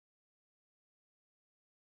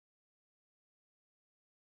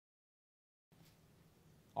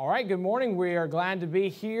All right, good morning. We are glad to be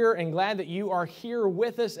here and glad that you are here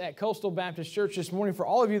with us at Coastal Baptist Church this morning. For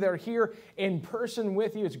all of you that are here in person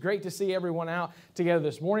with you, it's great to see everyone out together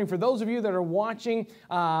this morning. For those of you that are watching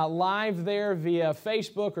live there via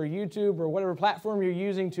Facebook or YouTube or whatever platform you're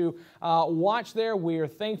using to watch there, we are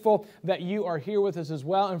thankful that you are here with us as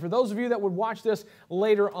well. And for those of you that would watch this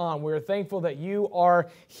later on, we're thankful that you are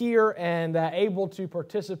here and able to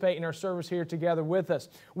participate in our service here together with us.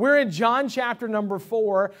 We're in John chapter number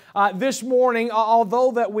 4. This morning,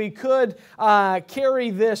 although that we could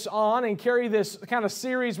carry this on and carry this kind of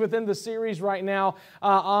series within the series right now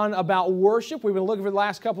on about worship. We've been looking for the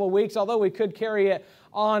last couple of weeks, although we could carry it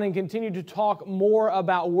on and continue to talk more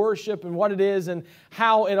about worship and what it is and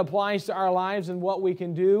how it applies to our lives and what we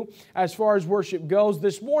can do as far as worship goes.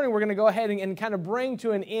 This morning, we're going to go ahead and kind of bring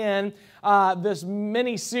to an end this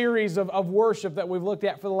mini series of worship that we've looked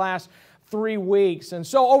at for the last 3 weeks. And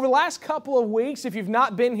so over the last couple of weeks, if you've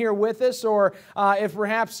not been here with us or if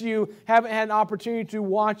perhaps you haven't had an opportunity to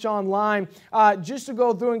watch online, just to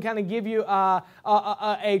go through and kind of give you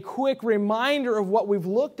a quick reminder of what we've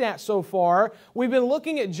looked at so far, we've been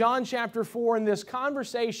looking at John chapter 4 in this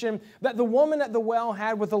conversation that the woman at the well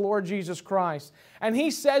had with the Lord Jesus Christ. And he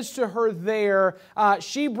says to her there,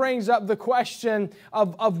 she brings up the question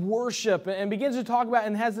of worship and begins to talk about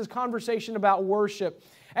and has this conversation about worship.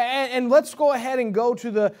 And let's go ahead and go to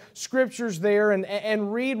the scriptures there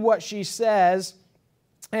and read what she says.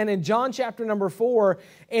 And in John chapter number 4,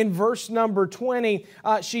 in verse number 20,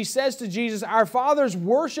 she says to Jesus, "Our fathers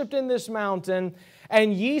worshipped in this mountain,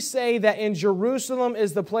 and ye say that in Jerusalem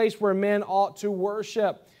is the place where men ought to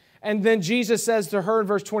worship." And then Jesus says to her in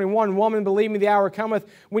verse 21, "Woman, believe me, the hour cometh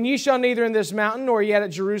when ye shall neither in this mountain nor yet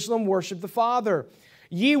at Jerusalem worship the Father.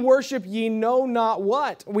 Ye worship ye know not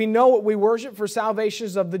what. We know what we worship, for salvation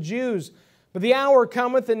is of the Jews. But the hour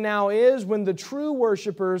cometh, and now is, when the true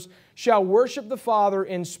worshipers shall worship the Father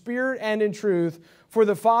in spirit and in truth, for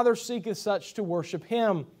the Father seeketh such to worship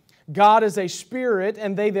Him. God is a spirit,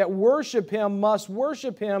 and they that worship Him must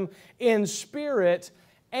worship Him in spirit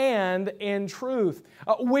and in truth."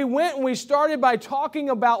 We started by talking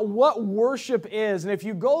about what worship is. And if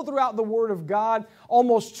you go throughout the Word of God,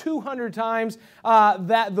 almost 200 times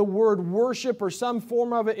that the word worship or some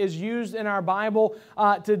form of it is used in our Bible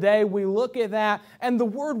today. We look at that, and the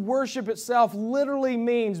word worship itself literally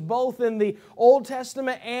means, both in the Old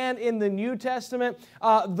Testament and in the New Testament,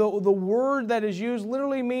 the word that is used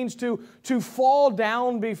literally means to fall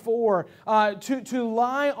down before, to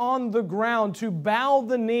lie on the ground, to bow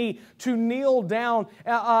the knee, to kneel down,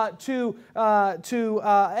 in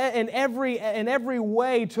every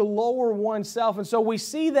way to lower oneself. And so we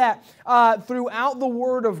see that throughout the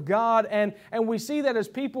Word of God, and we see that as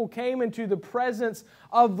people came into the presence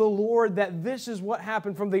of the Lord, that this is what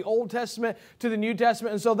happened from the Old Testament to the New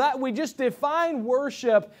Testament. And so that we just define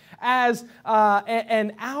worship as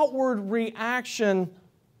an outward reaction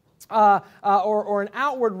or an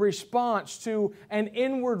outward response to an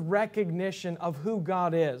inward recognition of who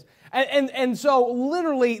God is. And so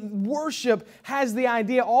literally worship has the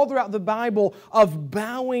idea all throughout the Bible of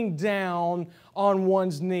bowing down on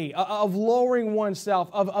one's knee, of lowering oneself,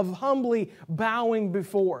 of humbly bowing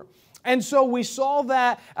before. And so we saw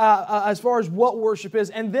that as far as what worship is.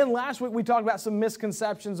 And then last week we talked about some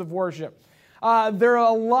misconceptions of worship. There are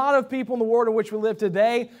a lot of people in the world in which we live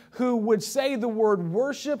today who would say the word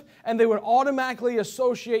worship and they would automatically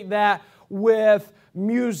associate that with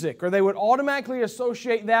music, or they would automatically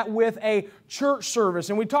associate that with a church service.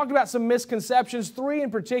 And we talked about some misconceptions, 3 in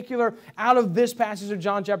particular, out of this passage of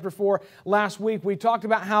John chapter 4 last week. We talked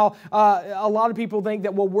about how a lot of people think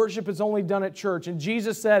that, well, worship is only done at church. And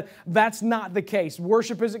Jesus said that's not the case.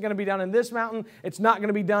 Worship isn't going to be done in this mountain. It's not going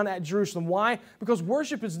to be done at Jerusalem. Why? Because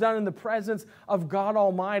worship is done in the presence of God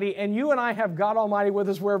Almighty. And you and I have God Almighty with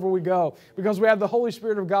us wherever we go, because we have the Holy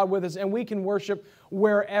Spirit of God with us, and we can worship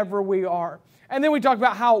wherever we are. And then we talked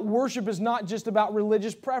about how worship is not just about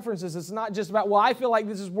religious preferences. It's not just about, well, I feel like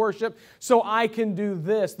this is worship, so I can do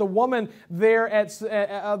this. The woman there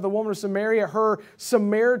the woman of Samaria, her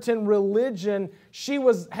Samaritan religion,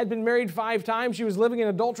 had been married 5 times. She was living in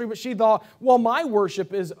adultery, but she thought, well, my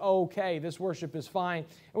worship is okay. This worship is fine.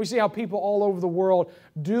 And we see how people all over the world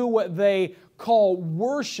do what they call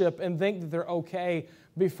worship and think that they're okay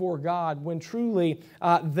before God, when truly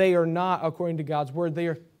they are not, according to God's Word. They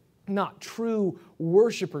are not true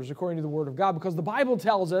worshipers according to the Word of God, because the Bible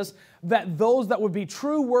tells us that those that would be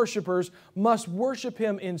true worshipers must worship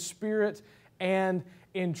Him in spirit and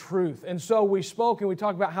in truth. And so we spoke and we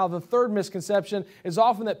talked about how the third misconception is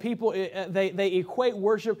often that people, they equate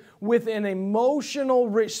worship with an emotional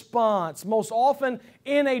response, most often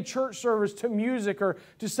in a church service to music or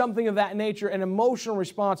to something of that nature, an emotional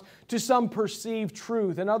response to some perceived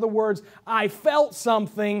truth. In other words, I felt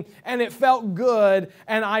something and it felt good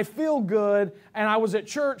and I feel good and I was at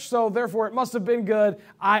church, so therefore it must have been good.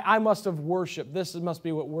 I must have worshiped. This must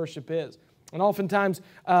be what worship is. And oftentimes,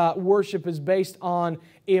 worship is based on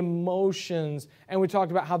emotions. And we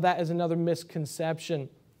talked about how that is another misconception.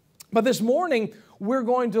 But this morning, we're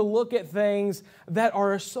going to look at things that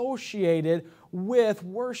are associated with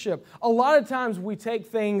worship. A lot of times, we take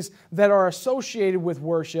things that are associated with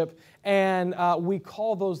worship and we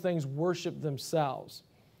call those things worship themselves.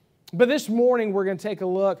 But this morning, we're going to take a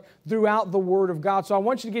look throughout the Word of God. So I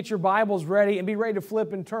want you to get your Bibles ready and be ready to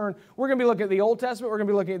flip and turn. We're going to be looking at the Old Testament. We're going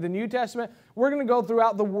to be looking at the New Testament. We're going to go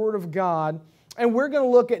throughout the Word of God, and we're going to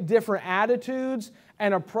look at different attitudes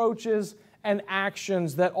and approaches and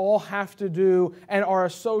actions that all have to do and are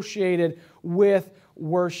associated with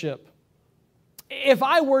worship. If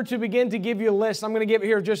I were to begin to give you a list, I'm going to give it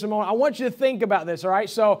here in just a moment. I want you to think about this, all right?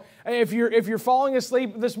 So if you're falling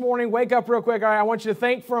asleep this morning, wake up real quick, all right? I want you to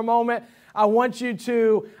think for a moment. I want you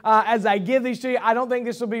to, as I give these to you, I don't think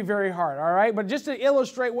this will be very hard, all right? But just to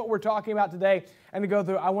illustrate what we're talking about today and to go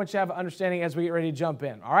through, I want you to have an understanding as we get ready to jump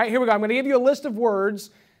in, all right? Here we go. I'm going to give you a list of words,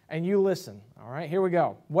 and you listen, all right? Here we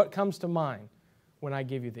go. What comes to mind when I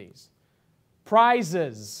give you these?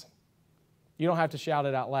 Prizes. You don't have to shout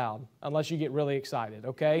it out loud unless you get really excited,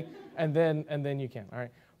 okay? And then you can, all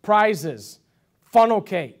right? Prizes, funnel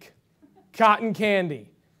cake, cotton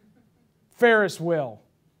candy, Ferris wheel,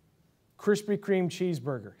 Krispy Kreme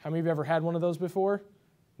cheeseburger. How many of you ever had one of those before?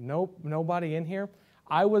 Nope, nobody in here.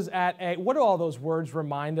 I was at what do all those words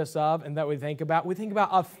remind us of and that we think about? We think about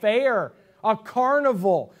a fair, a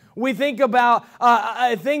carnival. We think about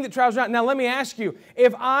a thing that travels around. Now let me ask you,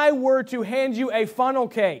 if I were to hand you a funnel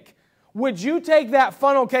cake, would you take that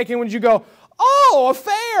funnel cake and would you go, oh, a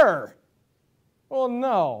fair? Well,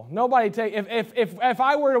 no. Nobody take. If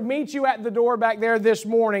I were to meet you at the door back there this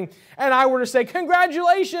morning and I were to say,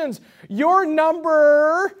 congratulations, you're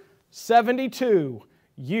number 72.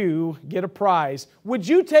 You get a prize. Would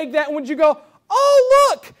you take that and would you go, oh,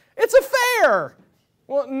 look, it's a fair?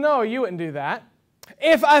 Well, no, you wouldn't do that.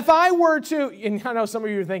 If I were to, and I know some of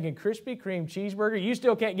you are thinking, Krispy Kreme cheeseburger, you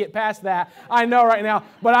still can't get past that. I know right now.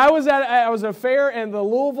 But I was at a fair in the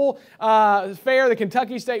Louisville fair, the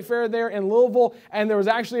Kentucky State Fair there in Louisville, and there was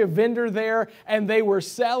actually a vendor there, and they were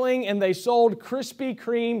selling and they sold Krispy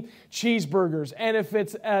Kreme cheeseburgers. And if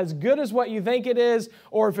it's as good as what you think it is,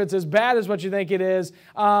 or if it's as bad as what you think it is,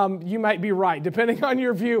 you might be right, depending on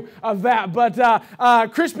your view of that. But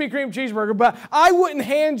Krispy Kreme cheeseburger. But I wouldn't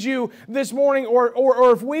hand you this morning, or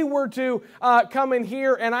if we were to come in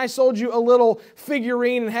here and I sold you a little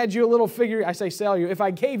figurine and had you a little figurine, I say sell you, if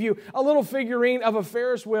I gave you a little figurine of a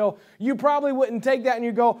Ferris wheel, you probably wouldn't take that and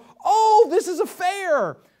you go, oh, this is a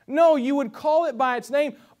fair. No, you would call it by its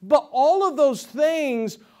name. But all of those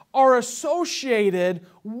things are associated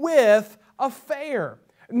with a fair.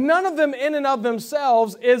 None of them in and of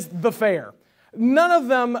themselves is the fair. None of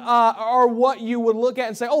them are what you would look at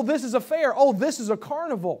and say, oh, this is a fair. Oh, this is a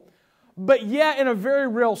carnival. But yet, in a very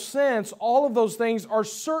real sense, all of those things are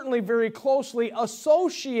certainly very closely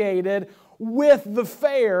associated with the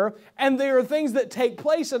fair, and they are things that take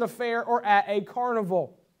place at a fair or at a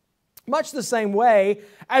carnival. Much the same way,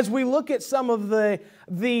 as we look at some of the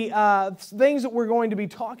things that we're going to be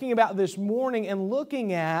talking about this morning and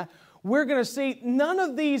looking at, we're going to see none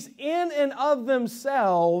of these in and of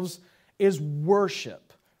themselves is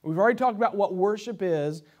worship. We've already talked about what worship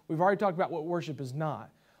is. We've already talked about what worship is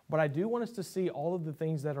not. But I do want us to see all of the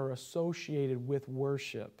things that are associated with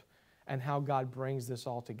worship and how God brings this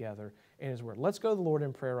all together in His Word. Let's go to the Lord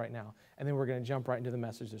in prayer right now, and then we're going to jump right into the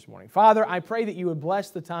message this morning. Father, I pray that you would bless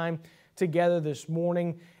the time together this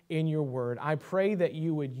morning in your Word. I pray that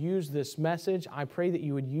you would use this message. I pray that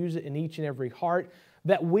you would use it in each and every heart,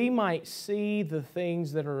 that we might see the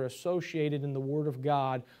things that are associated in the Word of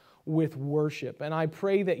God with worship. And I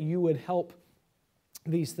pray that you would help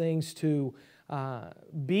these things to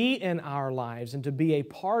be in our lives and to be a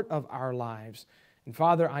part of our lives. And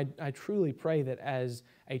Father, I truly pray that as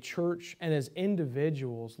a church and as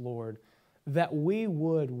individuals, Lord, that we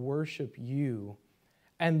would worship you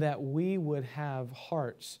and that we would have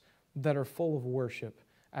hearts that are full of worship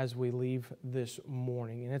as we leave this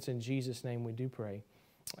morning. And it's in Jesus' name we do pray.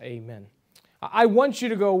 Amen. I want you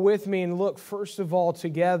to go with me and look first of all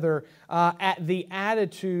together at the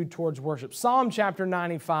attitude towards worship. Psalm chapter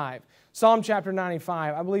 95. Psalm chapter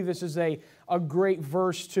 95, I believe this is a great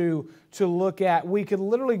verse to look at. We could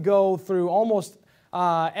literally go through almost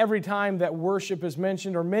every time that worship is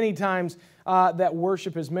mentioned, or many times that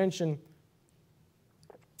worship is mentioned.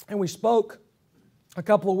 And we spoke a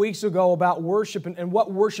couple of weeks ago about worship and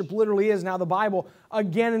what worship literally is. Now the Bible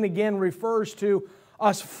again and again refers to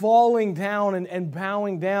us falling down and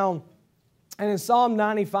bowing down. And in Psalm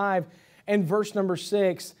 95 and verse number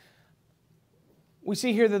 6, we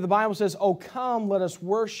see here that the Bible says, "O come, let us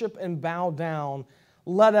worship and bow down.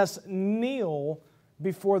 Let us kneel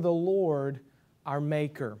before the Lord our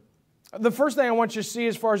Maker." The first thing I want you to see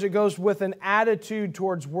as far as it goes with an attitude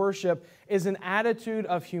towards worship is an attitude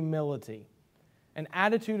of humility. An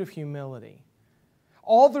attitude of humility.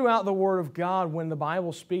 All throughout the Word of God, when the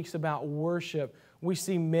Bible speaks about worship, we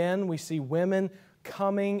see men, we see women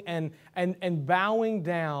coming and bowing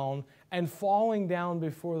down and falling down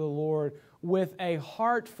before the Lord with a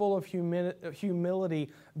heart full of humility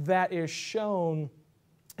that is shown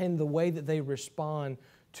in the way that they respond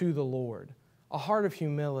to the Lord. A heart of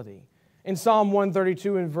humility. In Psalm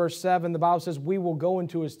 132 and verse 7, the Bible says, "We will go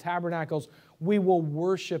into His tabernacles. We will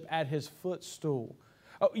worship at His footstool."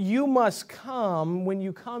 You must come, when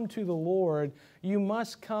you come to the Lord, you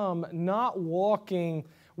must come not walking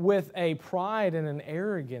with a pride and an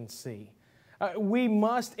arrogancy. We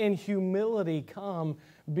must in humility come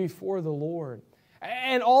before the Lord.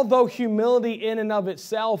 And although humility in and of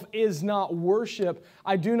itself is not worship,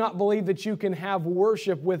 I do not believe that you can have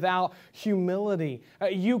worship without humility.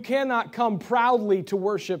 You cannot come proudly to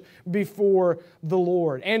worship before the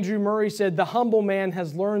Lord. Andrew Murray said, "The humble man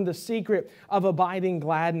has learned the secret of abiding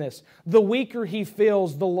gladness. The weaker he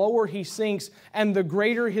feels, the lower he sinks, and the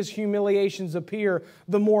greater his humiliations appear,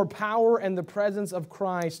 the more power and the presence of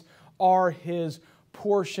Christ are his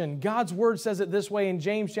portion." God's Word says it this way in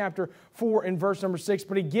James chapter 4 and verse number 6,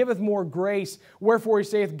 "But He giveth more grace, wherefore He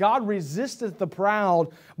saith, God resisteth the proud,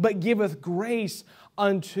 but giveth grace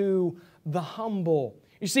unto the humble."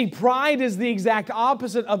 You see, pride is the exact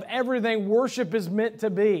opposite of everything worship is meant to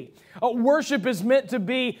be. Worship is meant to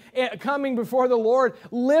be coming before the Lord,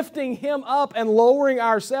 lifting Him up and lowering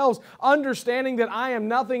ourselves, understanding that I am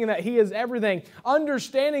nothing and that He is everything,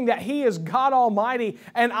 understanding that He is God Almighty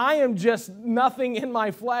and I am just nothing in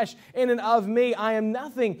my flesh, in and of me. I am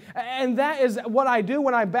nothing. And that is what I do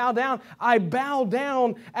when I bow down. I bow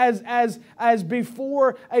down as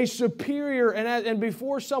before a superior and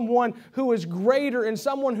before someone who is greater and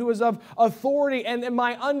someone who is of authority. And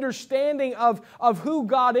my understanding of who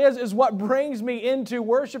God is what brings me into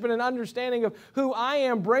worship, and an understanding of who I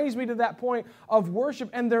am brings me to that point of worship.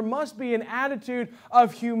 And there must be an attitude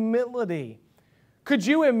of humility. Could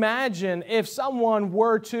you imagine if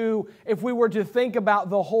if we were to think about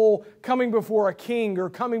the whole coming before a king or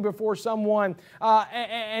coming before someone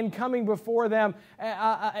and coming before them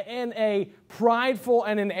in a prideful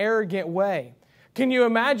and an arrogant way? Can you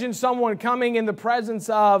imagine someone coming in the presence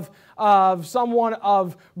of someone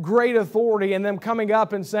of great authority and them coming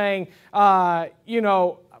up and saying, well,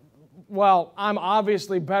 I'm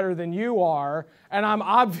obviously better than you are, and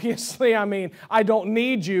I don't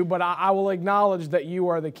need you, but I will acknowledge that you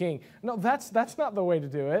are the king. No, that's not the way to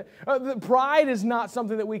do it. Pride is not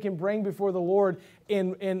something that we can bring before the Lord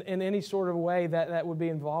in any sort of way that would be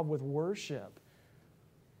involved with worship.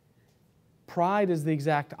 Pride is the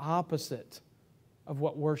exact opposite of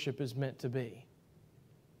what worship is meant to be.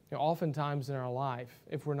 Oftentimes in our life,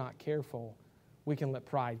 if we're not careful, we can let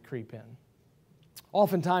pride creep in.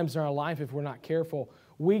 Oftentimes in our life, if we're not careful,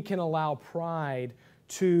 we can allow pride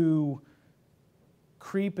to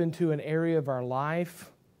creep into an area of our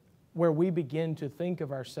life where we begin to think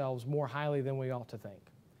of ourselves more highly than we ought to think.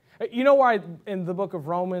 You know why in the book of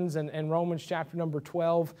Romans and Romans chapter number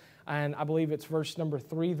 12, and I believe it's verse number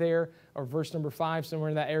 3 there, or verse number 5, somewhere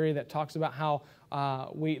in that area, that talks about how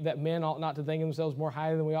that men ought not to think of themselves more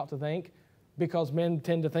highly than we ought to think, because men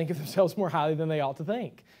tend to think of themselves more highly than they ought to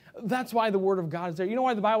think. That's why the Word of God is there. You know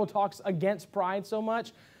why the Bible talks against pride so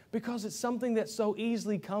much? Because it's something that so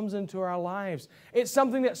easily comes into our lives. It's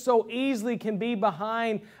something that so easily can be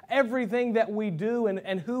behind everything that we do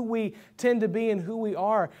and who we tend to be and who we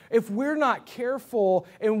are. If we're not careful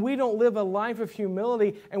and we don't live a life of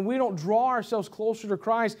humility and we don't draw ourselves closer to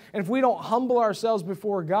Christ, and if we don't humble ourselves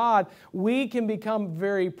before God, we can become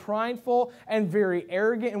very prideful and very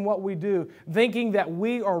arrogant in what we do, thinking that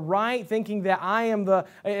we are right, thinking that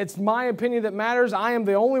it's my opinion that matters, I am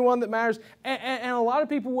the only one that matters. And a lot of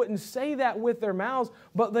people wouldn't say that with their mouths,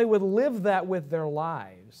 but they would live that with their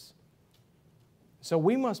lives. So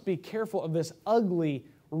we must be careful of this ugly,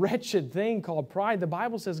 wretched thing called pride. The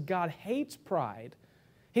Bible says God hates pride.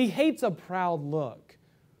 He hates a proud look.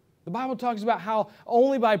 The Bible talks about how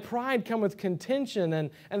only by pride cometh contention.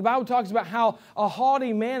 And the Bible talks about how a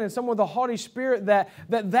haughty man and someone with a haughty spirit,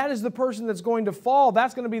 that is the person that's going to fall.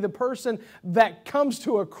 That's going to be the person that comes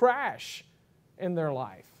to a crash in their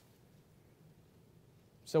life.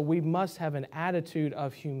 So we must have an attitude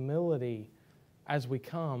of humility as we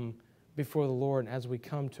come before the Lord and as we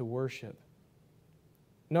come to worship.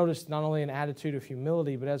 Notice not only an attitude of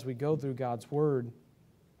humility, but as we go through God's Word,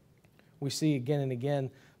 we see again and again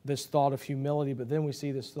this thought of humility, but then we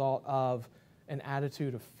see this thought of an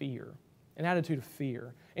attitude of fear. An attitude of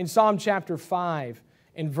fear. In Psalm chapter 5,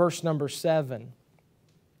 in verse number 7,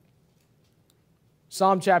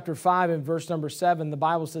 Psalm chapter 5 and verse number 7, the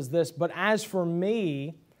Bible says this, "But as for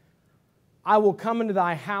me, I will come into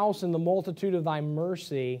thy house in the multitude of thy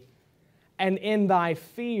mercy, and in thy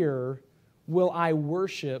fear will I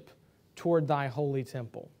worship toward thy holy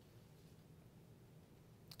temple."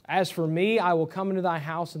 As for me, I will come into thy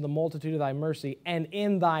house in the multitude of thy mercy, and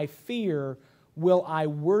in thy fear will I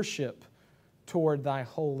worship toward thy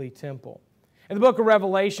holy temple. In the book of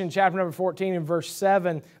Revelation, chapter number 14 and verse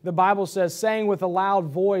 7, the Bible says, saying with a loud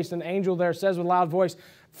voice, an angel there says with a loud voice,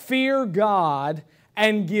 "Fear God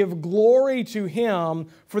and give glory to Him,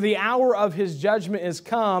 for the hour of His judgment is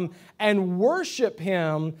come, and worship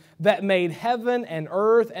Him that made heaven and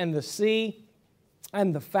earth and the sea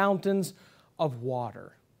and the fountains of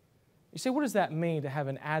water." You say, what does that mean to have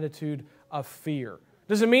an attitude of fear?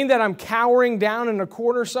 Does it mean that I'm cowering down in a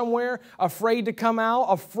corner somewhere, afraid to come out,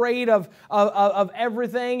 afraid of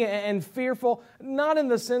everything and fearful? Not in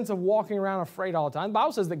the sense of walking around afraid all the time. The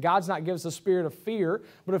Bible says that God's not given us a spirit of fear,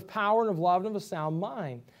 but of power and of love and of a sound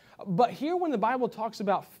mind. But here when the Bible talks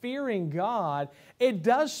about fearing God, it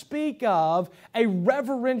does speak of a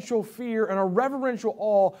reverential fear and a reverential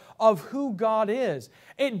awe of who God is.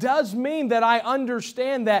 It does mean that I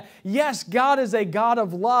understand that, yes, God is a God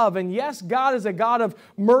of love, and yes, God is a God of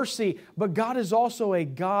mercy, but God is also a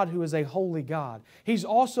God who is a holy God. He's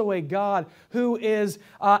also a God who is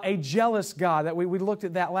a jealous God. That we looked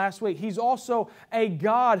at that last week. He's also a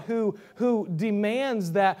God who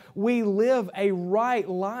demands that we live a right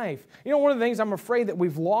life. You know, one of the things I'm afraid that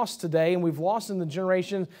we've lost today, and we've lost in the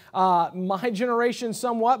generation, my generation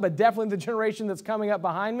somewhat, but definitely the generation that's coming up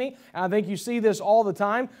behind me, and I think you see this all the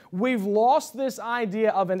time, we've lost this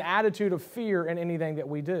idea of an attitude of fear in anything that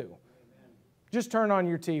we do. Just turn on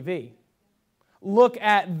your TV. Look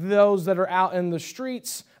at those that are out in the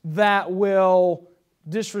streets that will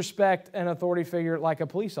disrespect an authority figure like a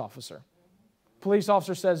police officer. Police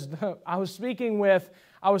officer says, I was speaking with,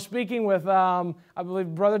 I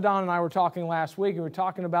believe Brother Don and I were talking last week, and we were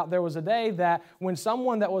talking about there was a day that when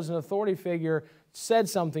someone that was an authority figure said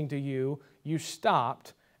something to you, you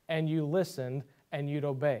stopped and you listened and you'd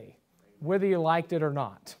obey, whether you liked it or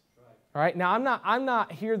not. All right? Now, I'm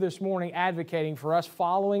not here this morning advocating for us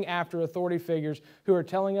following after authority figures who are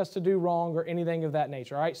telling us to do wrong or anything of that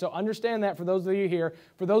nature. All right? So understand that for those of you here.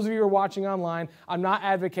 For those of you who are watching online, I'm not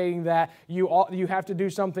advocating that you have to do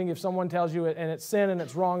something if someone tells you it and it's sin and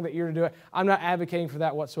it's wrong that you're to do it. I'm not advocating for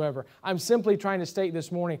that whatsoever. I'm simply trying to state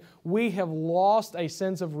this morning, we have lost a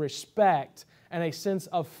sense of respect and a sense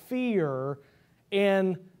of fear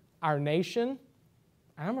in our nation,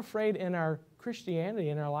 and I'm afraid in our Christianity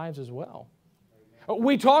in our lives as well.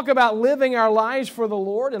 We talk about living our lives for the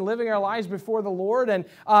Lord and living our lives before the Lord, and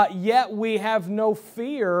yet we have no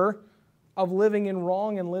fear of living in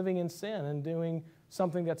wrong and living in sin and doing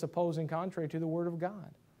something that's opposing contrary to the Word of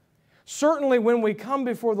God. Certainly when we come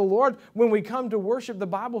before the Lord, when we come to worship, the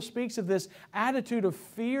Bible speaks of this attitude of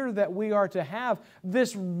fear that we are to have,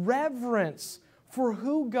 this reverence for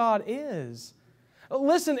who God is.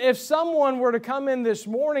 Listen, if someone were to come in this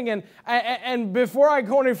morning, and before I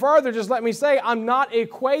go any farther, just let me say, I'm not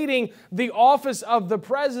equating the office of the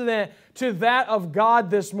president to that of God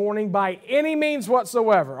this morning by any means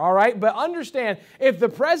whatsoever, all right? But understand, if the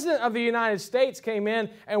President of the United States came in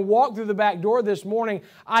and walked through the back door this morning,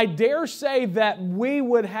 I dare say that we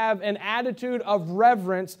would have an attitude of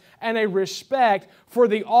reverence and a respect for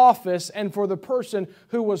the office and for the person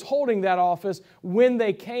who was holding that office when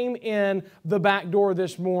they came in the back door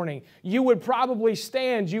this morning. You would probably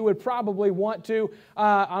stand, you would probably want to,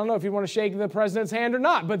 I don't know if you want to shake the President's hand or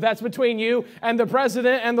not, but that's between you and the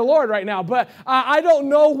President and the Lord right now. But I don't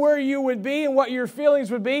know where you would be and what your feelings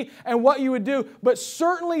would be and what you would do, but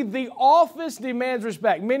certainly the office demands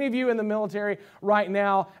respect. Many of you in the military right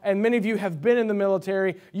now, and many of you have been in the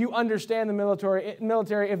military, you understand the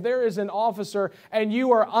military. If there is an officer and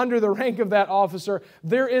you are under the rank of that officer,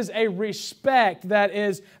 there is a respect that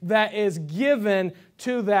is given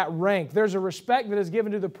to that rank. There's a respect that is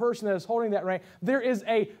given to the person that is holding that rank. There is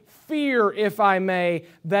a fear, if I may,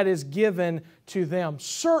 that is given to them.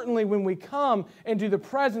 Certainly when we come into the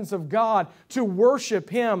presence of God to worship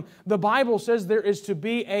Him, the Bible says there is to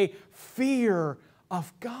be a fear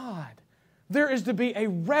of God. There is to be a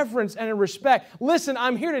reverence and a respect. Listen,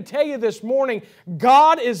 I'm here to tell you this morning,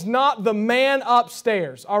 God is not the man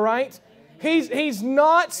upstairs, all right? He's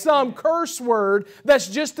not some curse word that's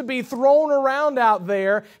just to be thrown around out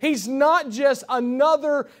there. He's not just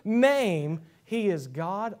another name. He is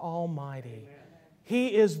God Almighty. He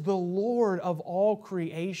is the Lord of all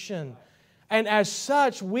creation. And as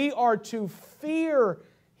such, we are to fear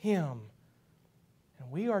Him. And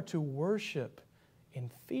we are to worship in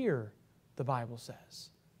fear, the Bible says.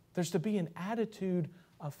 There's to be an attitude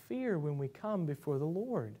of fear when we come before the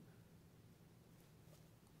Lord.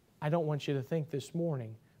 I don't want you to think this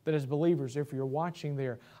morning that as believers, if you're watching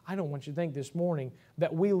there, I don't want you to think this morning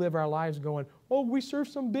that we live our lives going, oh, we serve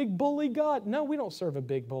some big bully God. No, we don't serve a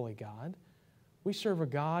big bully God. We serve a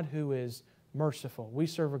God who is merciful. We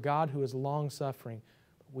serve a God who is long-suffering.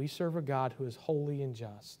 We serve a God who is holy and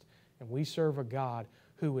just. And we serve a God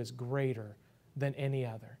who is greater than any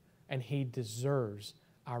other. And He deserves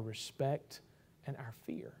our respect and our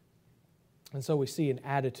fear. And so we see an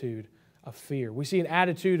attitude of fear. We see an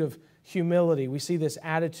attitude of humility. We see this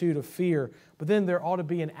attitude of fear. But then there ought to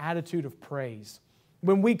be an attitude of praise.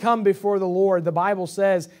 When we come before the Lord, the Bible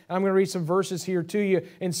says, and I'm going to read some verses here to you,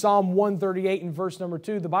 in Psalm 138 and verse number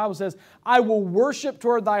 2, the Bible says, I will worship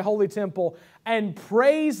toward Thy holy temple and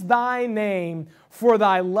praise Thy name for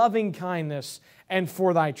Thy loving kindness and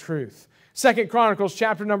for Thy truth. 2 Chronicles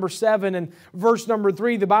chapter number 7 and verse number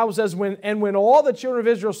 3, the Bible says, when all the children of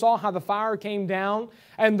Israel saw how the fire came down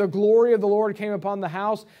and the glory of the Lord came upon the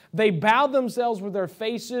house, they bowed themselves with their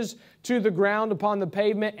faces to the ground upon the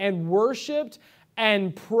pavement and worshiped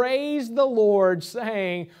and praised the Lord,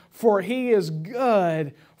 saying, for He is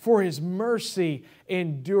good, for His mercy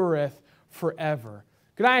endureth forever.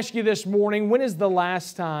 Could I ask you this morning, when is the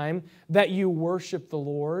last time that you worshiped the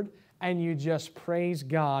Lord and you just praise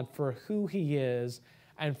God for who He is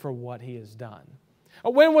and for what He has done?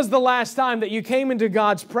 When was the last time that you came into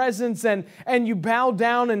God's presence and you bowed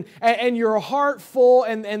down and your heart full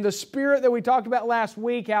and the Spirit that we talked about last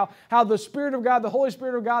week, how the Spirit of God, the Holy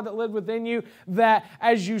Spirit of God that lived within you, that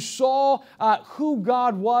as you saw who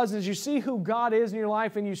God was, as you see who God is in your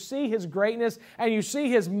life and you see His greatness and you see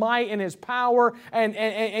His might and His power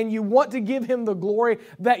and you want to give Him the glory,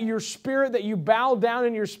 that your spirit, that you bow down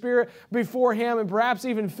in your spirit before Him, and perhaps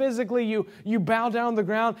even physically you bow down on the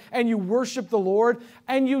ground and you worship the Lord,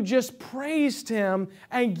 and you just praised Him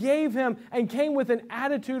and gave Him and came with an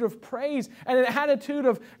attitude of praise and an attitude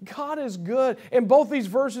of God is good. In both these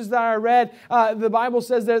verses that I read, the Bible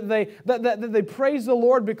says that they praise the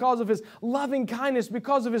Lord because of His loving kindness,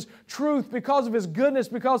 because of His truth, because of His goodness,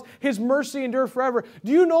 because His mercy endures forever.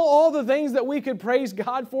 Do you know all the things that we could praise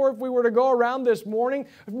God for if we were to go around this morning?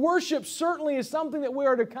 Worship certainly is something that we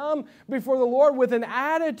are to come before the Lord with an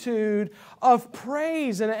attitude of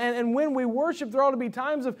praise. And when we worship, there ought to be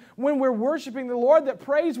times of when we're worshiping the Lord that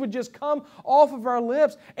praise would just come off of our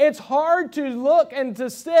lips. It's hard to look and to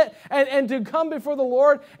sit and to come before the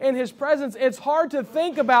Lord in His presence. It's hard to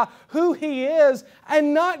think about who He is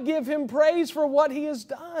and not give Him praise for what He has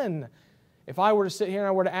done. If I were to sit here and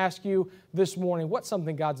I were to ask you this morning, what's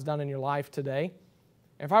something God's done in your life today?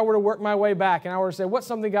 If I were to work my way back and I were to say, what's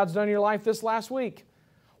something God's done in your life this last week?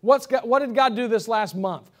 What did God do this last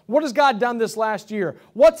month? What has God done this last year?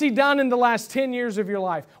 What's He done in the last 10 years of your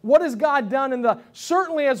life? What has God done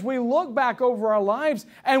certainly as we look back over our lives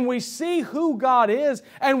and we see who God is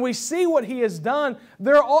and we see what He has done,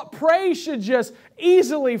 praise should just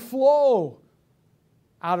easily flow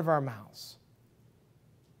out of our mouths.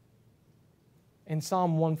 In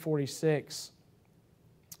Psalm 146,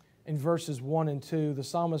 in verses 1 and 2, the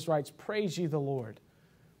psalmist writes, praise ye the Lord.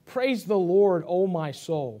 Praise the Lord, O my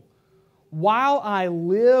soul. While I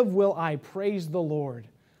live will I praise the Lord.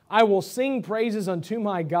 I will sing praises unto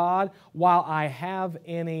my God while I have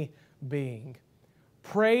any being.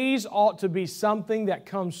 Praise ought to be something that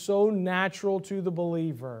comes so natural to the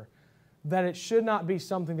believer that it should not be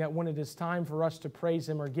something that when it is time for us to praise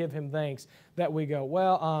Him or give Him thanks, that we go,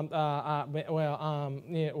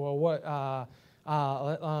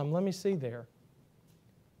 let me see there.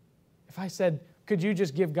 If I said, could you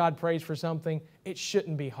just give God praise for something? It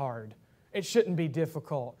shouldn't be hard. It shouldn't be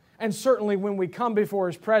difficult. And certainly when we come before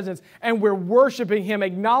His presence and we're worshiping Him,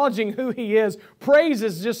 acknowledging who He is, praise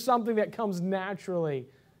is just something that comes naturally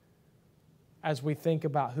as we think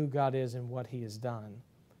about who God is and what He has done.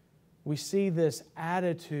 We see this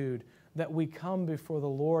attitude that we come before the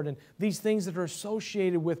Lord. And these things that are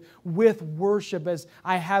associated with worship, as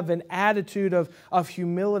I have an attitude of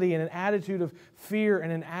humility and an attitude of fear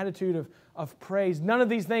and an attitude of praise. None of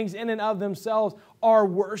these things in and of themselves are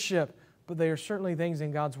worship, but they are certainly things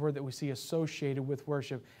in God's Word that we see associated with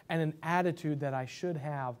worship and an attitude that I should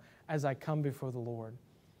have as I come before the Lord.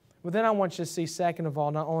 But then I want you to see, second of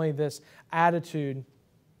all, not only this attitude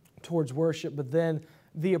towards worship, but then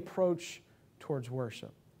the approach towards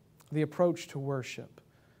worship. The approach to worship.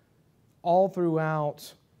 All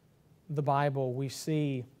throughout the Bible, we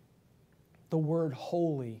see the word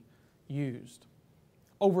holy used.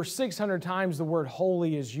 Over 600 times the word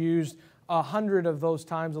holy is used. 100 of those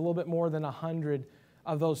times, a little bit more than 100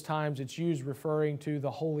 of those times, it's used referring to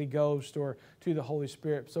the Holy Ghost or to the Holy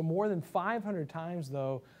Spirit. So more than 500 times,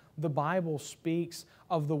 though, the Bible speaks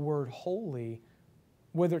of the word holy,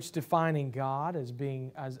 whether it's defining God as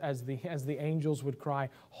being, as the angels would cry,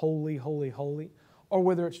 holy, holy, holy, or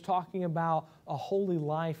whether it's talking about a holy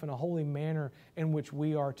life and a holy manner in which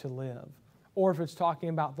we are to live, or if it's talking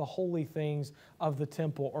about the holy things of the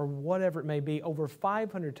temple, or whatever it may be. Over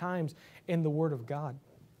 500 times in the Word of God,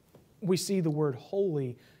 we see the word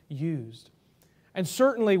holy used. And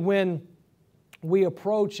certainly when we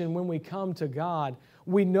approach and when we come to God,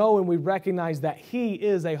 we know and we recognize that He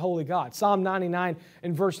is a holy God. Psalm 99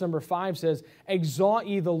 and verse number 5 says, "Exalt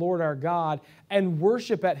ye the Lord our God, and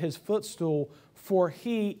worship at His footstool, for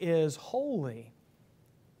He is holy."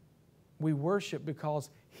 We worship because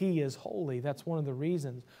He is holy. That's one of the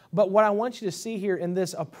reasons. But what I want you to see here in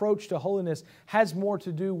this approach to holiness has more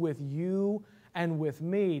to do with you and with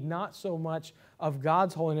me, not so much of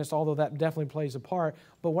God's holiness, although that definitely plays a part.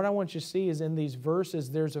 But what I want you to see is in these verses,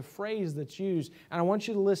 there's a phrase that's used, and I want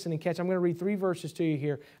you to listen and catch. I'm going to read 3 verses to you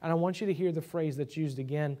here, and I want you to hear the phrase that's used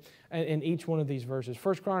again in each one of these verses.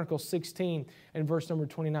 1 Chronicles 16 and verse number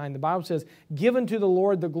 29, the Bible says, "Give unto the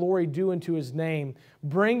Lord the glory due unto His name.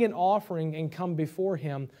 Bring an offering and come before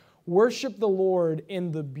Him. Worship the Lord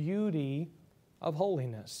in the beauty of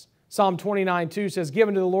holiness." Psalm 29:2 says, "Give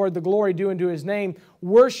unto the Lord the glory due unto His name.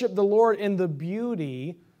 Worship the Lord in the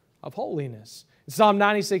beauty of holiness." Psalm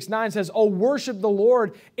 96:9 says, "Oh, worship the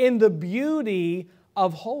Lord in the beauty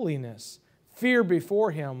of holiness. Fear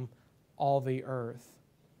before Him all the earth."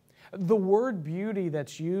 The word beauty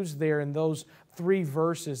that's used there in those 3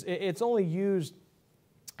 verses, it's only used,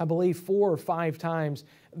 I believe, 4 or 5 times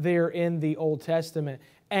there in the Old Testament.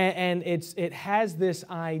 And it has this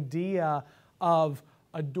idea of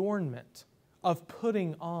adornment, of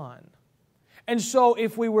putting on. And so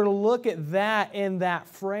if we were to look at that in that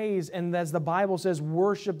phrase, and as the Bible says,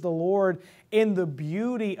 worship the Lord in the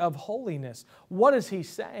beauty of holiness, what is He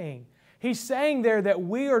saying? He's saying there that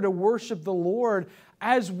we are to worship the Lord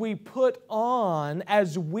as we put on,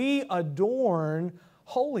 as we adorn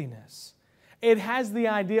holiness. It has the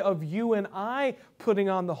idea of you and I putting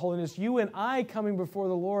on the holiness, you and I coming before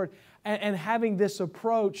the Lord and having this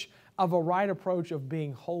approach of a right approach of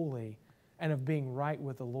being holy and of being right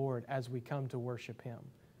with the Lord as we come to worship Him.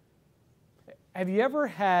 Have you ever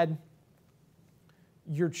had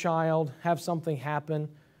your child have something happen,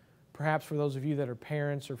 perhaps for those of you that are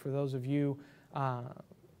parents or for those of you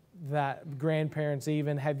that grandparents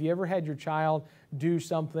even, have you ever had your child do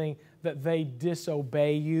something that they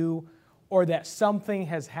disobey you, or that something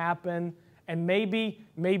has happened and maybe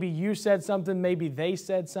you said something, maybe they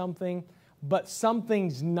said something, but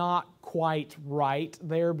something's not quite right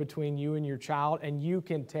there between you and your child, and you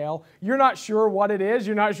can tell. You're not sure what it is.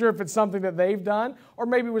 You're not sure if it's something that they've done, or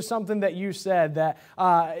maybe it was something that you said that,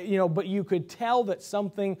 but you could tell that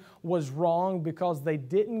something was wrong because they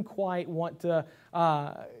didn't quite want to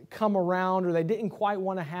come around, or they didn't quite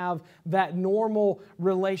want to have that normal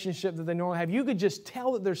relationship that they normally have. You could just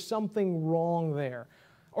tell that there's something wrong there.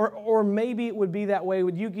 Or maybe it would be that way.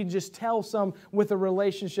 You can just tell with a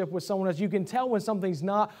relationship with someone else. You can tell when something's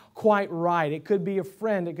not quite right. It could be a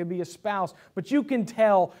friend. It could be a spouse. But you can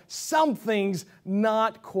tell something's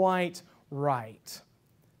not quite right.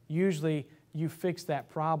 Usually you fix that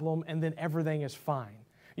problem and then everything is fine.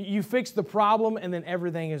 You fix the problem and then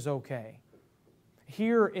everything is okay.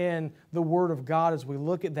 Here in the Word of God, as we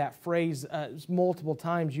look at that phrase multiple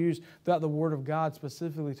times used throughout the Word of God,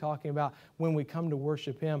 specifically talking about when we come to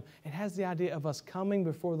worship Him, it has the idea of us coming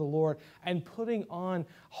before the Lord and putting on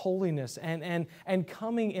holiness and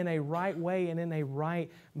coming in a right way and in a right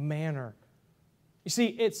manner. You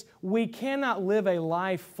see, we cannot live a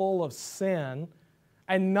life full of sin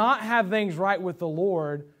and not have things right with the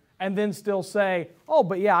Lord and then still say, oh,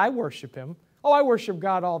 but yeah, I worship Him. Oh, I worship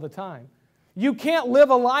God all the time. You can't live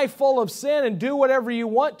a life full of sin and do whatever you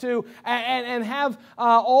want to and have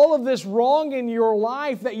all of this wrong in your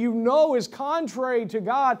life that you know is contrary to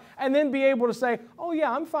God and then be able to say, oh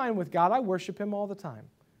yeah, I'm fine with God. I worship Him all the time.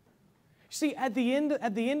 See, at the end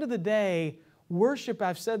of the day, worship,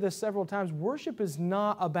 I've said this several times, worship is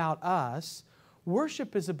not about us.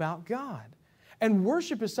 Worship is about God. And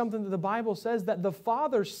worship is something that the Bible says that the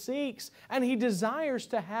Father seeks and He desires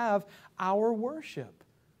to have our worship.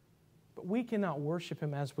 But we cannot worship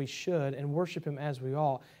Him as we should and worship Him as we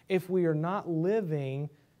ought if we are not living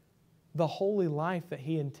the holy life that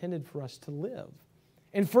He intended for us to live.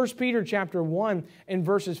 In 1 Peter chapter 1, in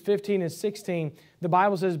verses 15 and 16, the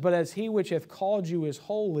Bible says, "But as He which hath called you is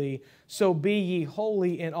holy, so be ye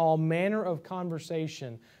holy in all manner of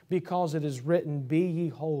conversation, because it is written, Be ye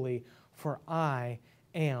holy, for I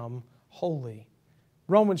am holy."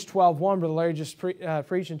 Romans 12:1, Brother Larry just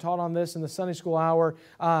preached and taught on this in the Sunday school hour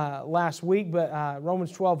last week, but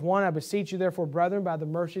Romans 12:1, "I beseech you therefore, brethren, by the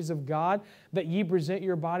mercies of God, that ye present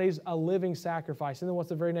your bodies a living sacrifice." And then what's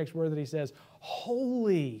the very next word that he says?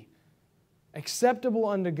 Holy, acceptable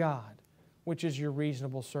unto God, which is your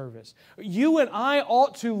reasonable service. You and I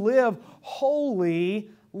ought to live holy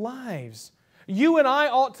lives. You and I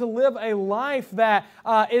ought to live a life that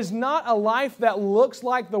is not a life that looks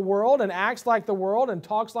like the world and acts like the world and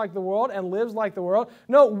talks like the world and lives like the world.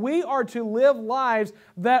 No, we are to live lives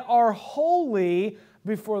that are holy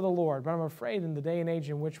before the Lord. But I'm afraid in the day and age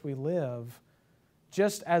in which we live,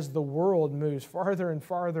 just as the world moves farther and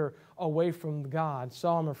farther away from God,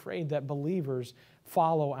 so I'm afraid that believers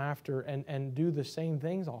follow after and do the same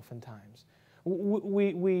things oftentimes.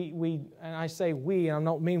 And I say we, and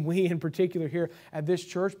I don't mean we in particular here at this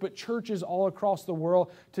church, but churches all across the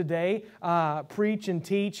world today preach and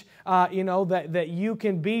teach, that you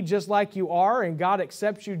can be just like you are, and God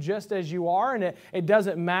accepts you just as you are, and it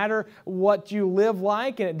doesn't matter what you live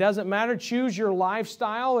like, and it doesn't matter. Choose your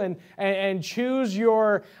lifestyle and choose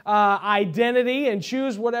your identity and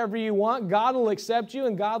choose whatever you want. God will accept you,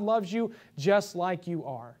 and God loves you just like you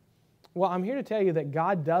are. Well, I'm here to tell you that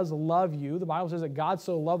God does love you. The Bible says that God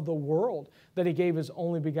so loved the world that He gave His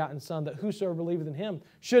only begotten Son, that whosoever believeth in Him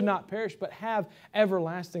should not perish but have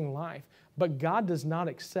everlasting life. But God does not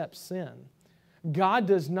accept sin. God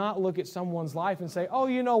does not look at someone's life and say, oh,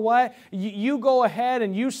 you know what? You go ahead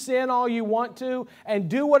and you sin all you want to and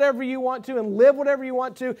do whatever you want to and live whatever you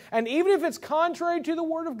want to. And even if it's contrary to the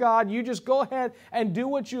Word of God, you just go ahead and do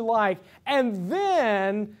what you like. And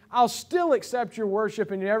then I'll still accept your worship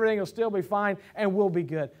and everything will still be fine and we'll be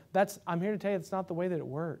good. I'm here to tell you that's not the way that it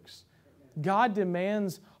works. God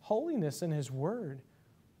demands holiness in His Word.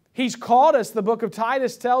 He's called us. The book of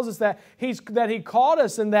Titus tells us that He called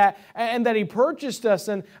us and that He purchased us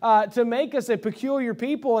and to make us a peculiar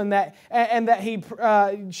people and that He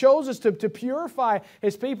chose us to purify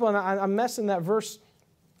His people. And I'm messing that verse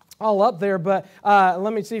all up there, but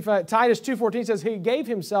let me see if Titus 2:14 says, He gave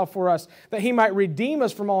Himself for us that He might redeem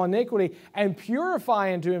us from all iniquity and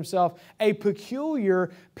purify unto Himself a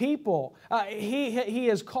peculiar people. He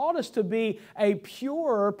has called us to be a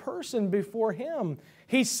pure person before Him.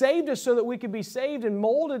 He saved us so that we could be saved and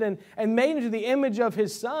molded and made into the image of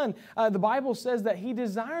His Son. The Bible says that He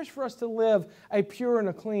desires for us to live a pure and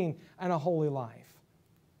a clean and a holy life.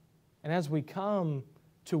 And as we come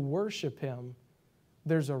to worship Him,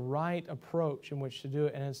 there's a right approach in which to do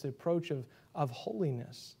it, and it's the approach of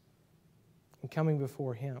holiness and coming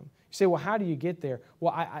before Him. You say, well, how do you get there?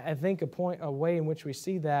 Well, I think a way in which we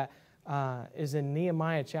see that is in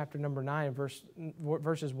Nehemiah chapter number 9,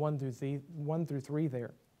 verses 1 through 3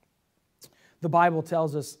 there. The Bible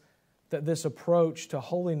tells us that this approach to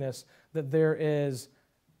holiness, that there is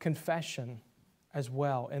confession as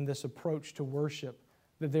well, and this approach to worship,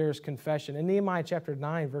 that there is confession. In Nehemiah chapter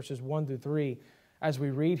 9, verses 1 through 3, as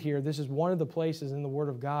we read here, this is one of the places in the Word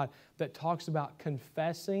of God that talks about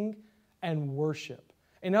confessing and worship.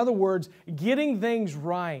 In other words, getting things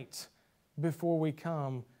right before we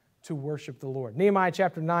come to worship the Lord. Nehemiah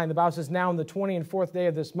chapter 9, the Bible says, Now on the 24th day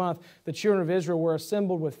of this month, the children of Israel were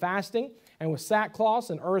assembled with fasting and with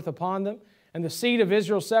sackcloths and earth upon them. And the seed of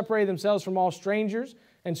Israel separated themselves from all strangers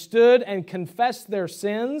and stood and confessed their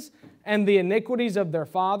sins and the iniquities of their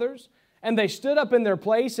fathers. And they stood up in their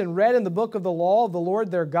place and read in the book of the law of the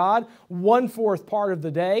Lord their God 1/4 part of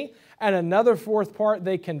the day, and another 4th part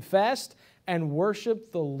they confessed and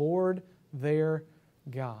worshiped the Lord their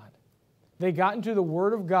God. They got into the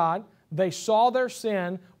Word of God. They saw their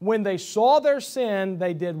sin. When they saw their sin,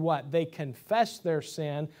 they did what? They confessed their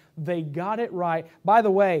sin. They got it right. By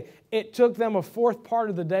the way, it took them a 4th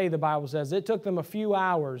part of the day, the Bible says. It took them a few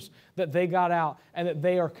hours that they got out and that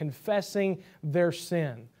they are confessing their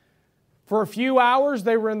sin. For a few hours,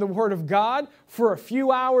 they were in the Word of God. For a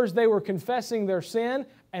few hours, they were confessing their sin.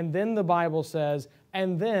 And then the Bible says,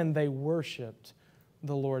 and then they worshiped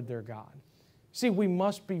the Lord their God. See, we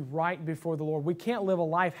must be right before the Lord. We can't live a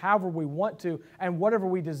life however we want to and whatever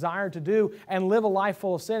we desire to do and live a life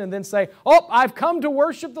full of sin and then say, oh, I've come to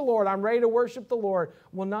worship the Lord. I'm ready to worship the Lord.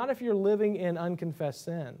 Well, not if you're living in unconfessed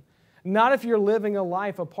sin. Not if you're living a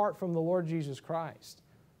life apart from the Lord Jesus Christ.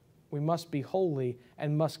 We must be holy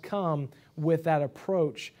and must come with that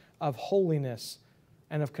approach of holiness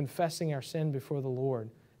and of confessing our sin before the Lord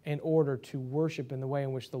in order to worship in the way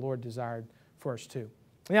in which the Lord desired for us to.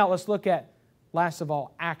 Now, let's look at, last of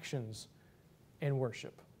all, actions in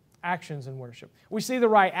worship. Actions in worship. We see the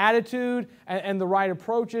right attitude and the right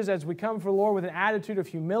approaches as we come for the Lord with an attitude of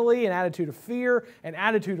humility, an attitude of fear, an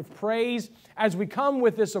attitude of praise. As we come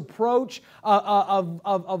with this approach of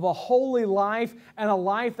a holy life and a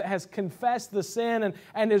life that has confessed the sin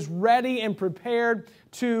and is ready and prepared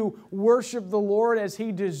to worship the Lord as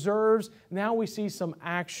He deserves, now we see some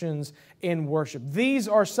actions in worship. These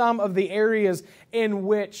are some of the areas in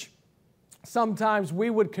which sometimes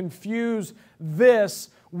we would confuse this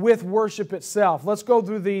with worship itself. Let's go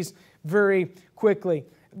through these very quickly.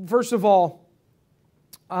 First of all,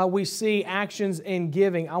 we see actions in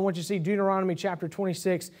giving. I want you to see Deuteronomy chapter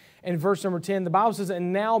 26 and verse number 10. The Bible says,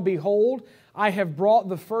 and now behold, I have brought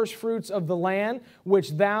the first fruits of the land,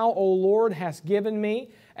 which thou, O Lord, hast given me,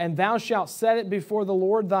 and thou shalt set it before the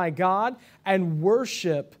Lord thy God, and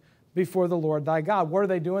worship before the Lord thy God. What are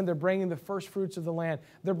they doing? They're bringing the first fruits of the land.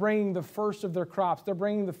 They're bringing the first of their crops. They're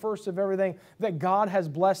bringing the first of everything that God has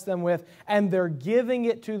blessed them with, and they're giving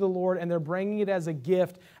it to the Lord, and they're bringing it as a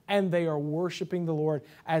gift, and they are worshiping the Lord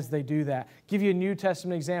as they do that. I'll give you a New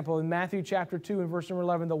Testament example. In Matthew chapter 2 and verse number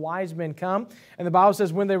 11, the wise men come, and the Bible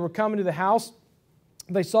says, when they were coming to the house,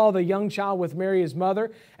 they saw the young child with Mary his mother,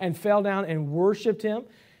 and fell down and worshiped Him.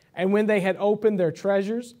 And when they had opened their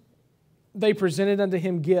treasures, they presented unto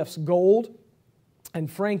Him gifts, gold and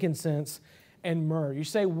frankincense and myrrh. You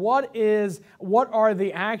say, what are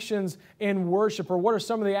the actions in worship, or what are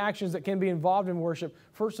some of the actions that can be involved in worship?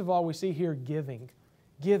 First of all, we see here giving.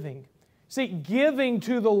 Giving. See, giving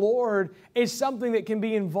to the Lord is something that can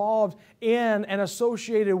be involved in and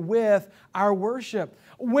associated with our worship.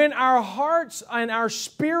 When our hearts and our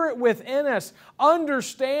spirit within us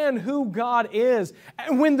understand who God is,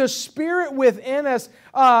 and when the Spirit within us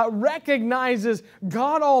recognizes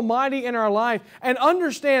God Almighty in our life and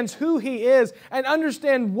understands who He is and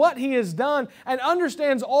understands what He has done and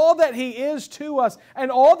understands all that He is to us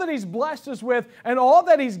and all that He's blessed us with and all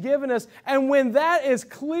that He's given us, and when that is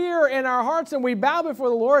clear in our hearts and we bow before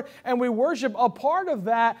the Lord and we worship, a part of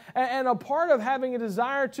that and a part of having a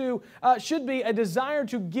desire to, should be a desire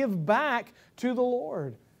to give back to the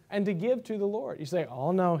Lord and to give to the Lord. You say,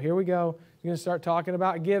 oh no, here we go. You're going to start talking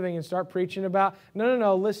about giving and start preaching about,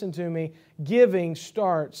 no, listen to me. Giving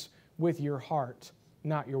starts with your heart,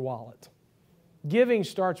 not your wallet. Giving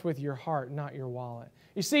starts with your heart, not your wallet.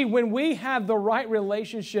 You see, when we have the right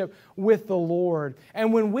relationship with the Lord,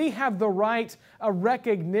 and when we have the right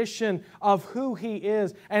recognition of who He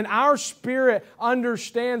is, and our spirit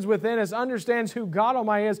understands within us, understands who God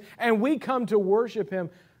Almighty is, and we come to worship Him,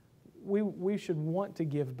 we should want to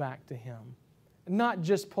give back to Him. Not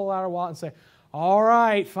just pull out our wallet and say, all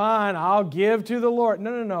right, fine, I'll give to the Lord.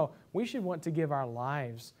 No. We should want to give our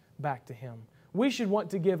lives back to Him. We should want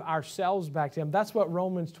to give ourselves back to Him. That's what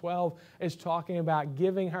Romans 12 is talking about,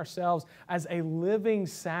 giving ourselves as a living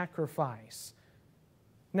sacrifice.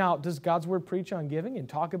 Now, does God's Word preach on giving and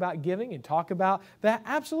talk about giving and talk about that?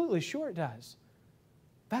 Absolutely, sure it does.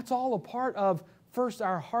 That's all a part of first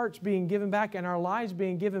our hearts being given back and our lives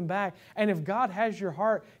being given back. And if God has your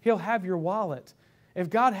heart, He'll have your wallet. If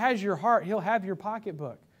God has your heart, He'll have your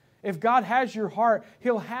pocketbook. If God has your heart,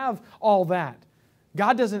 He'll have all that.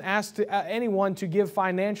 God doesn't ask anyone to give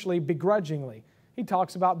financially begrudgingly. He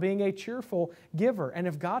talks about being a cheerful giver. And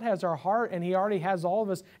if God has our heart and He already has all of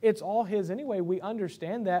us, it's all His anyway. We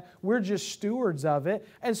understand that. We're just stewards of it.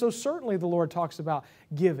 And so certainly the Lord talks about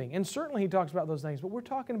giving. And certainly He talks about those things. But we're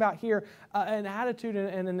talking about here an attitude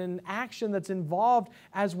and an action that's involved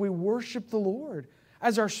as we worship the Lord.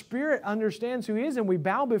 As our spirit understands who He is and we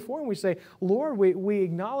bow before Him, we say, Lord, we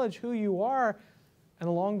acknowledge who You are. And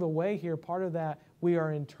along the way here, part of that, we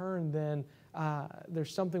are in turn then,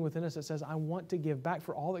 there's something within us that says, I want to give back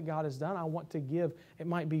for all that God has done. I want to give. It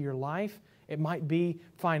might be your life. It might be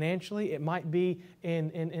financially. It might be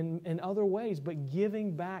in other ways. But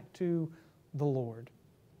giving back to the Lord.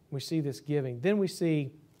 We see this giving. Then we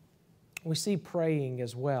see praying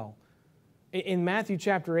as well. In Matthew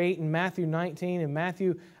chapter 8 and Matthew 19 and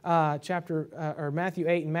Matthew Matthew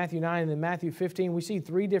 8 and Matthew 9 and then Matthew 15, we see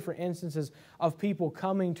three different instances of people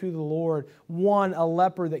coming to the Lord. One, a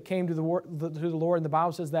leper that came to the Lord, and the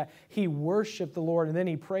Bible says that he worshiped the Lord, and then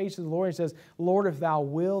he prays to the Lord and says, Lord, if thou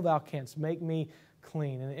will, thou canst make me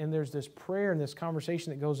clean. And there's this prayer and this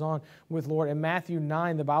conversation that goes on with Lord. In Matthew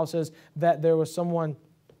 9, the Bible says that there was someone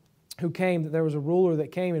who came, that there was a ruler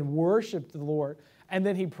that came and worshiped the Lord. And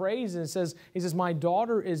then he prays and says, he says, my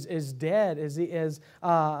daughter is dead,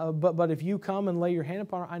 but if you come and lay your hand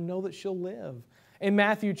upon her, I know that she'll live. In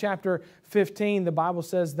Matthew chapter 15, the Bible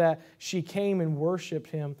says that she came and worshiped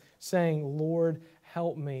him, saying, Lord,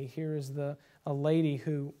 help me. Here is a lady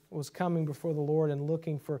who was coming before the Lord and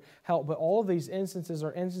looking for help. But all of these instances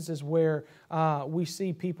are instances where we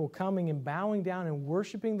see people coming and bowing down and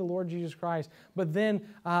worshiping the Lord Jesus Christ, but then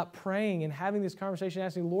praying and having this conversation,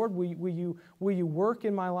 asking, Lord, will you work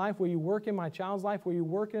in my life? Will you work in my child's life? Will you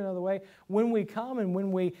work in another way? When we come and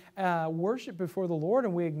when we worship before the Lord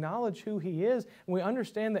and we acknowledge who He is, and we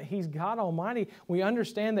understand that He's God Almighty, we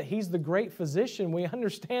understand that He's the great physician, we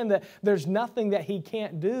understand that there's nothing that He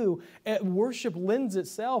can't do, worship lends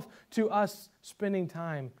itself to us spending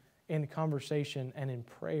time in conversation and in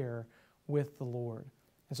prayer with the Lord.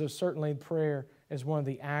 And so certainly prayer is one of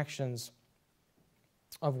the actions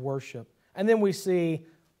of worship. And then we see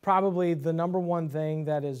probably the number one thing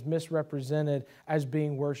that is misrepresented as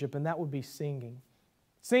being worship, and that would be singing.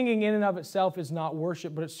 Singing in and of itself is not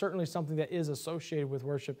worship, but it's certainly something that is associated with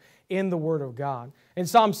worship in the Word of God. In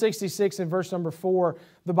Psalm 66 and verse number 4,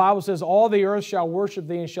 the Bible says, all the earth shall worship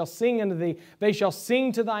Thee and shall sing unto Thee. They shall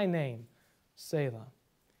sing to Thy name. Selah.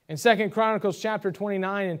 In 2 Chronicles chapter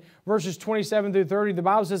 29 and verses 27 through 30, the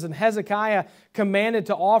Bible says, and Hezekiah commanded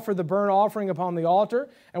to offer the burnt offering upon the altar.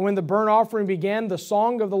 And when the burnt offering began, the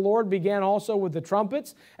song of the Lord began also with the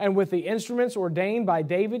trumpets and with the instruments ordained by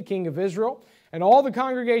David, king of Israel. And all the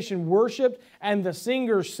congregation worshipped, and the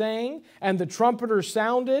singers sang, and the trumpeters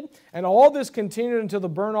sounded, and all this continued until the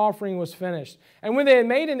burnt offering was finished. And when they had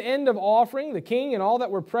made an end of offering, the king and all that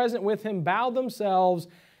were present with him bowed themselves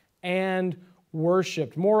and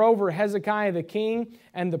worshipped. Moreover, Hezekiah the king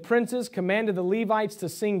and the princes commanded the Levites to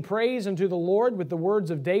sing praise unto the Lord with the words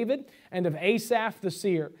of David and of Asaph the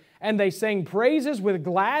seer. And they sang praises with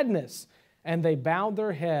gladness, and they bowed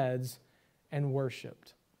their heads and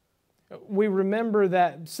worshipped. We remember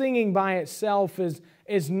that singing by itself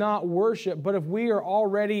is not worship, but if we are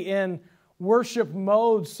already in worship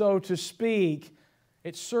mode, so to speak,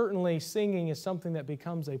 it's certainly singing is something that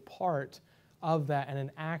becomes a part of that and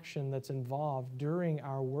an action that's involved during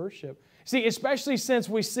our worship. See, especially since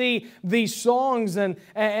we see these songs and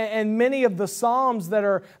many of the psalms that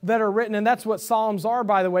are written, and that's what psalms are,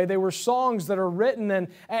 by the way. They were songs that are written,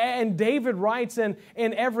 and David writes in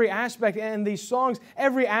every aspect, and these songs,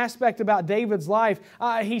 every aspect about David's life,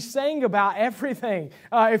 he sang about everything.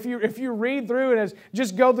 If you read through and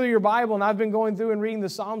just go through your Bible, and I've been going through and reading the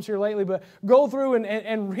Psalms here lately, but go through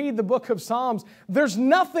and read the book of Psalms. There's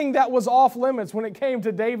nothing that was off limits when it came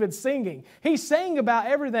to David singing. He sang about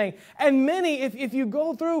everything. And many, if you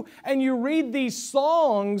go through and you read these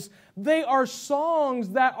songs, they are songs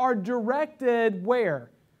that are directed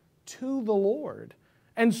where? To the Lord.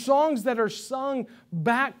 And songs that are sung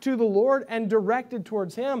back to the Lord and directed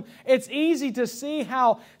towards Him. It's easy to see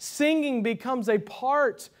how singing becomes a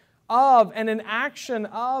part of and an action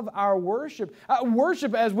of our worship.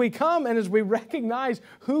 Worship, as we come and as we recognize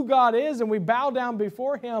who God is and we bow down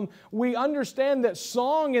before Him, we understand that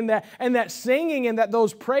song and that singing and that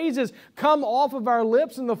those praises come off of our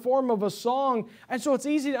lips in the form of a song. And so it's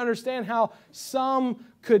easy to understand how some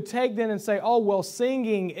could take then and say, oh, well,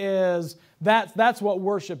 singing is, that's what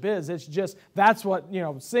worship is. It's just, that's what,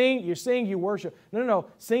 you sing, you worship. No.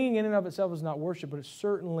 Singing in and of itself is not worship, but it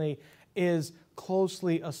certainly is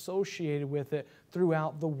closely associated with it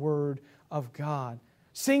throughout the Word of God.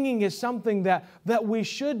 Singing is something that we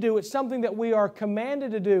should do. It's something that we are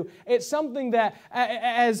commanded to do. It's something that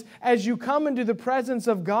as you come into the presence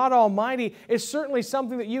of God Almighty, it's certainly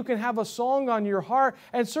something that you can have a song on your heart,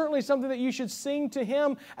 and certainly something that you should sing to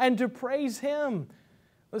Him and to praise Him.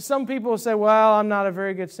 Some people say, well, I'm not a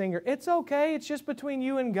very good singer. It's okay. It's just between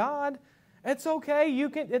you and God. It's okay.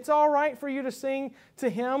 It's all right for you to sing to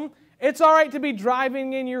Him. It's all right to be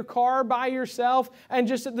driving in your car by yourself and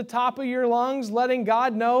just at the top of your lungs letting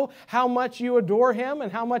God know how much you adore Him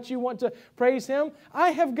and how much you want to praise Him. I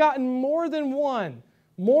have gotten more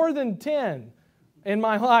than 10 in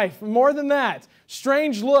my life, more than that.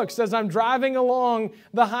 Strange looks as I'm driving along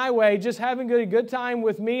the highway, just having a good time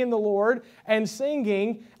with me and the Lord and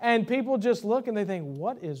singing, and people just look and they think,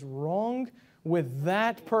 what is wrong with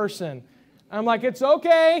that person? I'm like, it's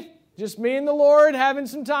okay. Just me and the Lord having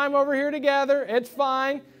some time over here together. It's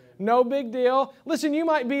fine. No big deal. Listen, you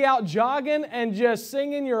might be out jogging and just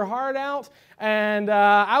singing your heart out. And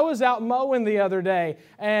I was out mowing the other day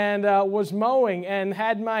and was mowing and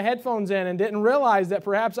had my headphones in and didn't realize that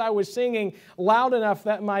perhaps I was singing loud enough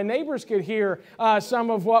that my neighbors could hear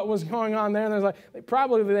some of what was going on there. And they're like, they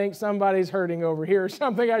probably think somebody's hurting over here or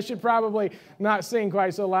something. I should probably not sing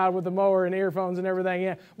quite so loud with the mower and earphones and everything.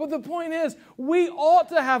 Yeah. But the point is, we ought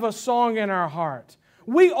to have a song in our heart.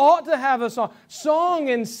 We ought to have a song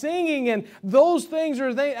and singing, and those things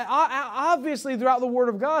are obviously throughout the Word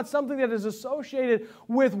of God, something that is associated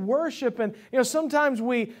with worship. And sometimes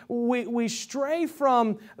we stray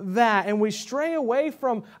from that, and we stray away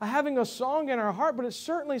from having a song in our heart, but it's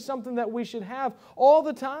certainly something that we should have all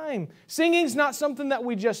the time. Singing is not something that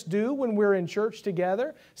we just do when we're in church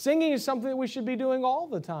together. Singing is something that we should be doing all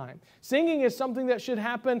the time. Singing is something that should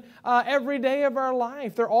happen every day of our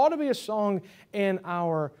life. There ought to be a song in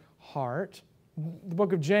our heart. The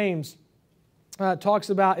book of James talks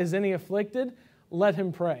about, is any afflicted? Let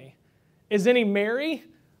him pray. Is any merry?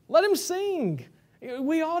 Let him sing.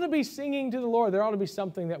 We ought to be singing to the Lord. There ought to be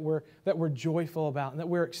something that we're joyful about and that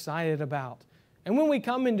we're excited about. And when we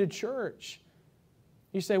come into church,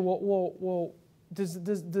 you say, well,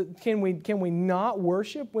 can we not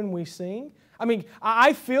worship when we sing? I mean,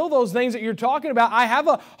 I feel those things that you're talking about. I have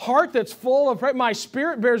a heart that's full of prayer. My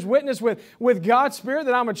spirit bears witness with God's Spirit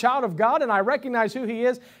that I'm a child of God and I recognize who He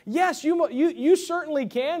is. Yes, you certainly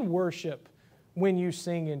can worship when you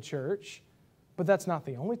sing in church, but that's not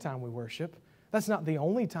the only time we worship. That's not the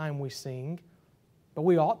only time we sing, but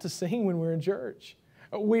we ought to sing when we're in church.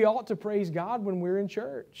 We ought to praise God when we're in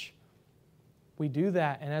church. We do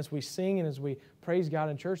that, and as we sing and as we praise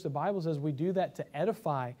God in church, the Bible says we do that to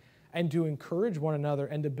edify and to encourage one another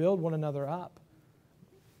and to build one another up.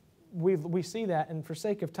 We see that, and for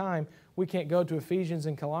sake of time, we can't go to Ephesians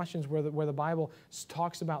and Colossians where the Bible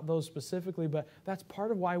talks about those specifically, but that's part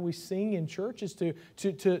of why we sing in church is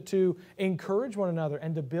to encourage one another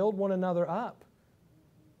and to build one another up.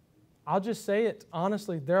 I'll just say it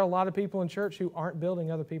honestly, there are a lot of people in church who aren't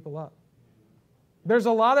building other people up. There's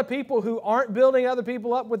a lot of people who aren't building other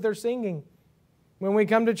people up with their singing. When we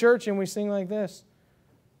come to church and we sing like this,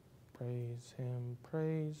 praise Him,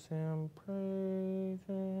 praise Him, praise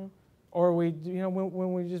Him. Or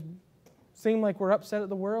when we just seem like we're upset at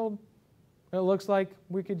the world, it looks like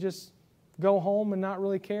we could just go home and not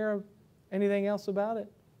really care anything else about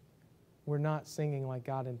it. We're not singing like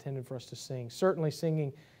God intended for us to sing. Certainly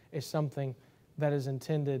singing is something that is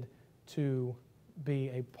intended to be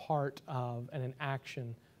a part of and an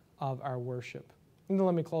action of our worship. And then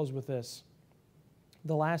let me close with this.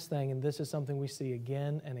 The last thing, and this is something we see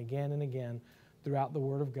again and again and again throughout the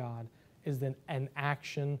Word of God, is then an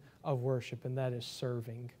action of worship, and that is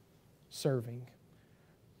serving. Serving.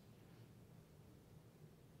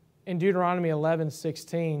 In Deuteronomy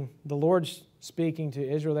 11:16, the Lord's speaking to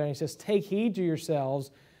Israel there, and He says, take heed to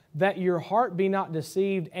yourselves that your heart be not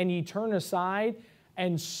deceived, and ye turn aside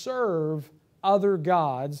and serve other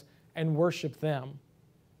gods and worship them.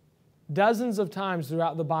 Dozens of times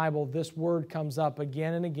throughout the Bible, this word comes up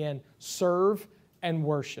again and again. Serve and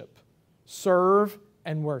worship. Serve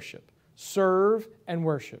and worship. Serve and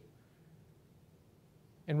worship.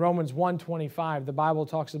 In Romans 1:25, the Bible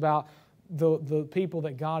talks about the people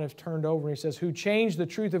that God has turned over. He says, who changed the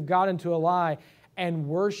truth of God into a lie and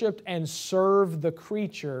worshiped and served the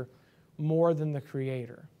creature more than the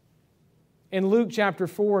Creator. In Luke chapter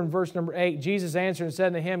 4 and verse number 8, Jesus answered and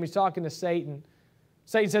said to him, He's talking to Satan.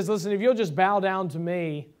 Satan says, listen, if you'll just bow down to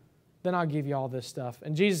me, then I'll give you all this stuff.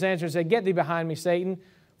 And Jesus answered and said, get thee behind me, Satan,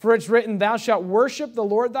 for it's written, thou shalt worship the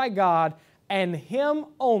Lord thy God, and Him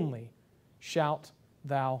only shalt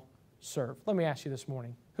thou serve. Let me ask you this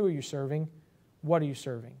morning, who are you serving? What are you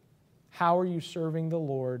serving? How are you serving the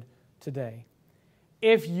Lord today?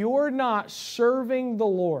 If you're not serving the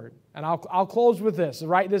Lord, and I'll close with this,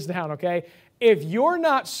 write this down, okay? If you're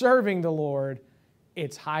not serving the Lord,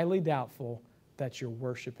 it's highly doubtful that you're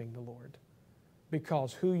worshiping the Lord,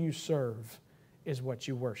 because who you serve is what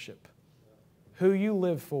you worship. Who you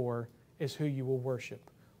live for is who you will worship.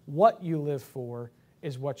 What you live for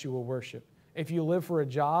is what you will worship. If you live for a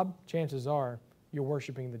job, chances are you're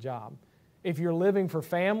worshiping the job. If you're living for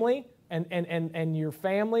family and your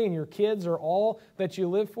family and your kids are all that you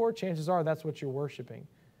live for, chances are that's what you're worshiping.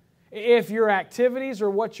 If your activities are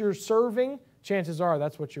what you're serving, chances are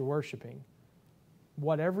that's what you're worshiping.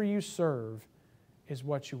 Whatever you serve is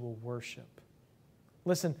what you will worship.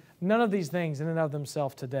 Listen, none of these things in and of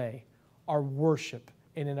themselves today are worship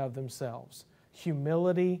in and of themselves.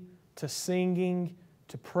 Humility, to singing,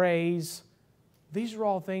 to praise, These are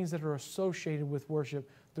all things that are associated with worship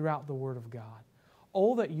throughout the Word of God.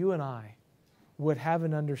 Oh, that you and I would have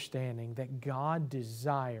an understanding that God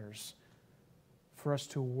desires for us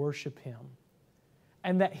to worship Him,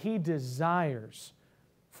 and that He desires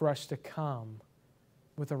for us to come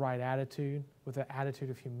with the right attitude, with an attitude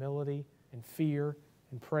of humility and fear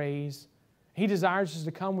and praise. He desires us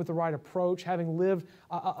to come with the right approach, having lived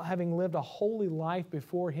a holy life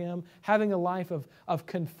before Him, having a life of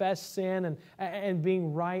confessed sin and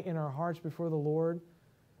being right in our hearts before the Lord.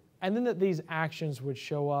 And then that these actions would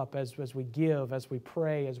show up as we give, as we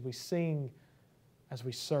pray, as we sing, as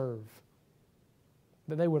we serve.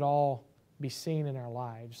 That they would all be seen in our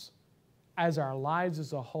lives, as our lives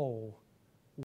as a whole